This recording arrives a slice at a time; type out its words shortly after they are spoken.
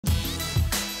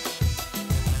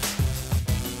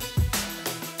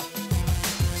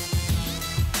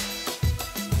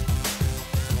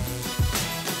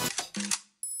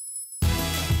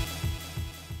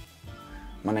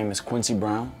My name is Quincy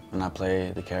Brown, and I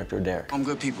play the character Derek. I'm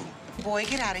good people. Boy,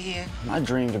 get out of here. My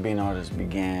dream to be an artist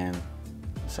began,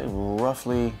 say,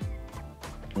 roughly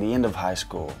the end of high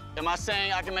school. Am I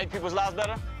saying I can make people's lives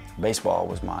better? Baseball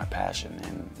was my passion,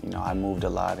 and I moved a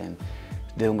lot, and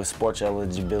dealing with sports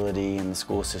eligibility in the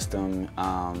school system,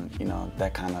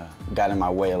 that kind of got in my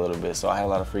way a little bit, so I had a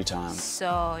lot of free time.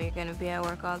 So you're gonna be at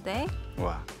work all day?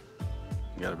 Why?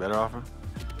 You got a better offer?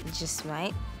 Just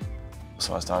might.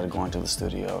 So I started going to the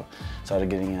studio, started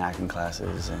getting in acting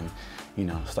classes, and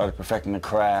started perfecting the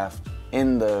craft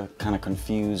in the kind of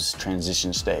confused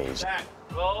transition stage. Back,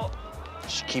 roll. You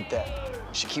should keep that.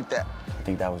 You should keep that. I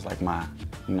think that was like my,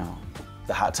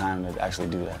 the hot time to actually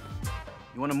do that.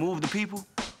 You want to move the people?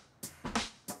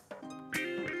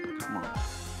 Come on.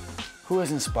 Who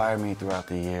has inspired me throughout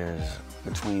the years,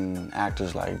 between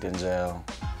actors like Denzel,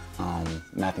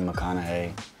 Matthew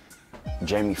McConaughey,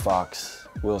 Jamie Foxx,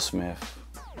 Will Smith.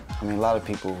 I mean, a lot of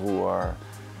people who are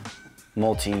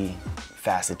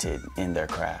multi-faceted in their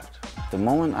craft. The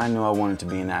moment I knew I wanted to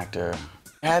be an actor,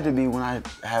 it had to be when I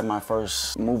had my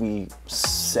first movie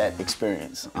set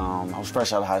experience. I was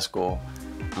fresh out of high school.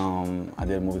 I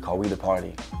did a movie called We the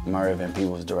Party. Murray Van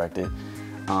Peebles directed.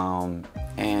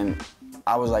 And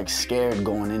I was like scared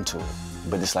going into it.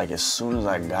 But it's like as soon as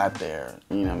I got there,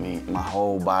 my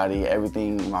whole body,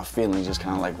 everything, my feelings just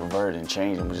kind of like reverted and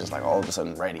changed and was just like all of a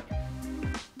sudden ready.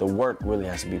 The work really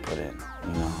has to be put in,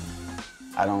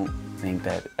 I don't think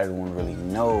that everyone really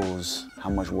knows how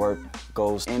much work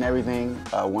goes in everything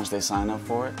once they sign up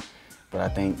for it. But I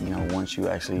think, once you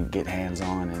actually get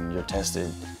hands-on and you're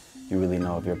tested, you really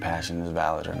know if your passion is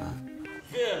valid or not.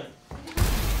 Yeah.